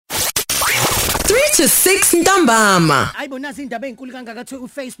to 6 ntambama. Ayibona izindaba ezinkulu kangaka kuthi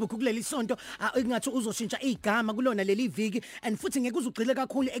uFacebook kuleli sonto engathi uzoshintsha igama kulona leli viki and futhi ngeke uzugcile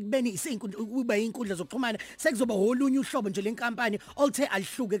kakhulu ekubeni isinkundla kuba izinkundla zokuxhumana sekuzoba holunye uhlobo nje lenkampani olthe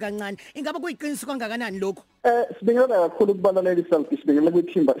alihluke kancane. Ingabe kuyiqiniso kangakanani lokho? Sibingelela kakhulu ukubaluleka iselfie sibingelela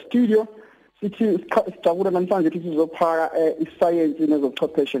kwithimba studio. Sithi sijabula namhlanje ukuthi sizophaka isayensi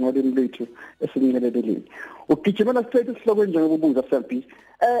nezobuchwepheshe ngolimi lwethu esinceleleleni. Ugijimela straight esihloko njengoba ubuza selfie.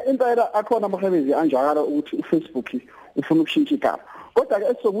 Impela akhona amahebezi anjalo ukuthi uFacebook ufuna ukushintsha igama. Kodwa ke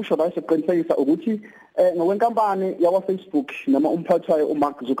esizokusho la siqinisekisa ukuthi ngokwenkampani yakwa Facebook noma umphathi wayo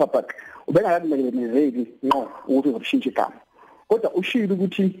uMark Zuckerberg ubengakakulekelezeli ngqo ukuthi uzoshintsha igama. Kodwa ushilo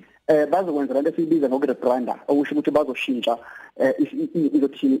ukuthi bazokwenza lento esiyibiza ngokurebrander okusho ukuthi bazoshintsha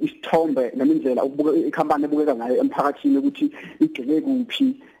izothini isithombe nemindlela ukubuka ikhampani ebukeka ngayo emphakathini ukuthi igcine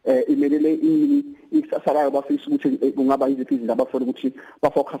kuphi imelele ikusasalayo bafisa ukuthi kungaba yiziphi izinto abafuna ukuthi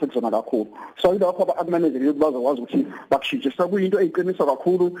bafocus kuzona kakhulu. So yilokho abamanagers ukuthi bazokwazi ukuthi bakushintshe. So kuyinto eyiqiniso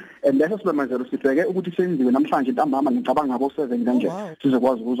kakhulu and leso sibemanzelo sibheke ukuthi senziwe namhlanje ntambama ngicabanga ngabo 7 kanje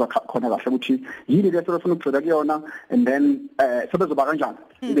sizokwazi ukuzwa khona kahle ukuthi yini leso bafuna ukujela kuyona and then sebezoba kanjani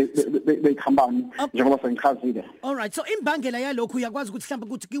bekhampani njengoba sengichazile. All right, so imbangela yalokho uyakwazi ukuthi mhlawumbe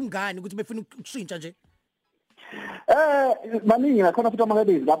ukuthi kungani ukuthi befuna ukushintsha nje? Maningi nakhona futhi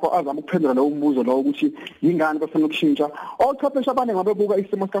amahebezi lapho azama ukuphendula lo umbuzo lo ukuthi yingani bafuna ukushintsha. Ochwepheshe abaningi ngabebuka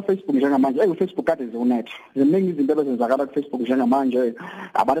isimo sika Facebook njengamanje. uFacebook kade zonetha. Ziningi izinto ebezenzakala ku Facebook njengamanje.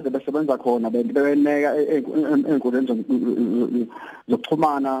 Abantu besebenza khona beneka enkundleni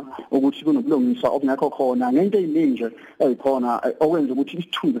zokuxhumana ukuthi kunobulungiswa obungekho khona. Ngento eziningi nje ezikhona okwenza ukuthi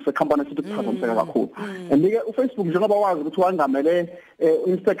isithunzi sekhampani sithi kuphazamiseka kakhulu. Andike uFacebook njengoba wazi ukuthi wangamele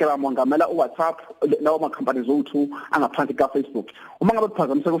Instagram wangamela uWhatsApp lawo amakhampani zo2 angaphansi ka Facebook. Uma ngabe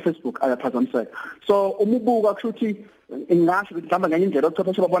kuphazamiseka uFacebook ayaphazamiseka. So umubuka kushuthi ingasho ukuthi mhlawumbe ngenye indlela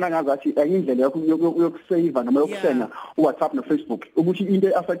ochwepheshe babona ngazathi enye indlela yokusave noma yokusena uWhatsApp noFacebook ukuthi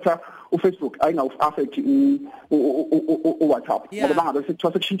into affecta uFacebook ayingawu-affect uWhatsApp ngoba bangabe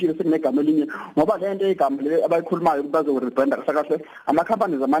sekuthiwa sekushintshile sekunegama elinye ngoba le nto igama le abayikhulumayo bazorebranda kahle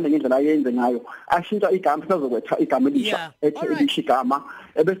amakhampani zamanje ngendlela ayenze ngayo ashintsha igama sezokwetha igama elisha elisha igama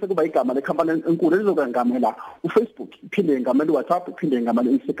ebese kuba igama lekhampani enkulu elizokungamela uFacebook iphinde ngamela uWhatsApp iphinde ngamela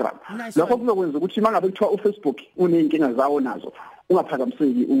uInstagram. Lokho kuzokwenza ukuthi mangabe kuthiwa uFacebook uneyinkinga zawo nazo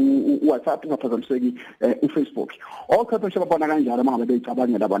ungaphazamiseki uWhatsApp ungaphazamiseki uFacebook. Ochwepheshe babona kanjalo mangabe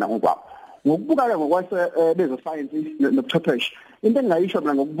beyicabangela bona ngokwabo. Ngokubuka ngokwase bezo science nobuchwepheshe into engayisho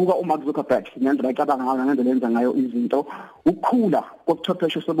mina ngokubuka uMark Zuckerberg ngendlela ayicabanga ngayo ngendlela yenza ngayo izinto ukukhula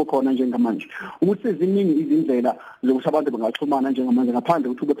kobuchwepheshe sobukhona njengamanje ukuthi eziningi izindlela zokuthi abantu bangaxhumana njengamanje ngaphandle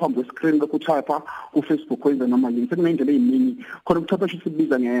ukuthi ube phambi kwescreen lokutypa uFacebook kwenza noma yini sekunendlela eziningi khona ubuchwepheshe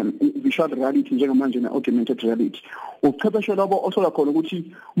sibiza nge-virtual reality njengamanje ne-augmented reality. Ubuchwepheshe lobo osola khona ukuthi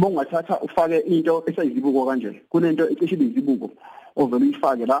uma ungathatha ufake into esayizibuko kanje kunento ecishile izibuko ovele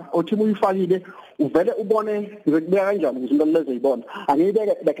uyifake la othi uyifakile uvele ubone ngikubeka kanjani ukuze into lezo izibona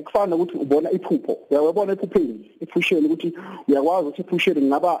angiyibeke like kufana ukuthi ubona iphupho uyabona iphupheni iphusheni ukuthi uyakwazi ukuthi iphusheni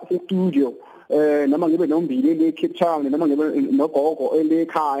ngaba e-studio noma ngibe nombili le-Cape Town noma ngibe nogogo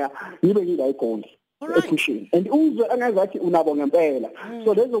elekhaya ngibe ngila eGondi ephusheni and uzwe angazathi unabo ngempela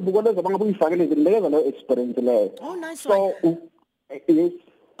so lezo buko lezo bangabe uyifakele zinikeza leyo experience leyo. Oh nice. So yes.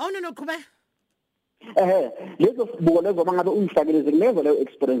 Oh no qhubeka. Lezo buko lezo mangabe uyifakele zinikeza leyo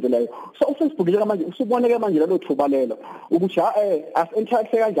experience leyo. So uFacebook njengamanje usuboneke manje lelo thuba lelo ukuthi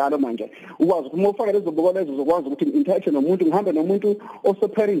as-interact kanjalo manje ukwazi uma ufake lezo buko lezo uzokwazi ukuthi interaction nomuntu ngihambe nomuntu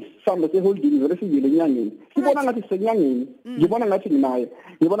oseParis sambe seholding vele sivile enyangeni sibona ngathi senyangeni ngibona ngathi nginaye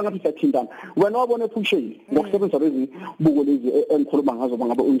ngibona ngathi siyathintana wena wabona ephusheni ngokusebenzisa lezi buko lezi engikhuluma ngazo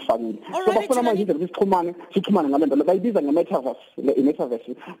bangabe uyifakile. So bafuna manje indlela sixhumana ngalento bayibiza nge-metaverse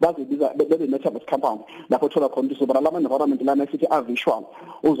i-metaverse bazibiza bebe-metaverse company lapho thola khona ukuthi sobala lama environment lana sithi visual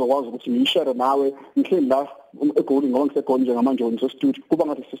uzokwazi ukuthi ngishare nawe ngihleli la eGoli ngoba ngiseGoli njengamanje ngisestudio kuba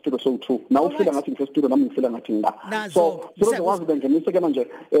ngathi sisestudio so2 nawe ufila ngathi ngisestudio nami ngifila ngathi ngila so uzokwazi bengenise ke manje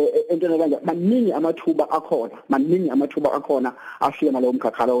entweni kanje maningi amathuba akhona afika nalowo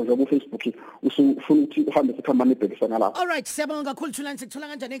mkhakhalo njengoba uFacebook usufuna ukuthi uhambe sekhampani ebhekisana lapho. All right siyabonga kakhulu Thulani sikuthola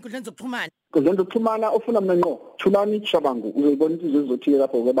kanjani einkundleni zokuxhumana? Kuzona ukuxhumana ofuna mina ngqo Thulani Shabangu uzoyibona into izothile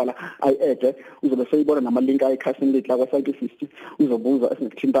lapho kwebala ayi-add uzobe seyibona nama-link ayikhasini lethu lakwa Scientifeast uzobuza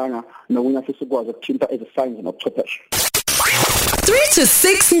esingikuthintanga nokunye asesikwazi ukuthinta as a science nobuchwepheshe. 3 to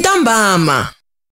 6 ntambama.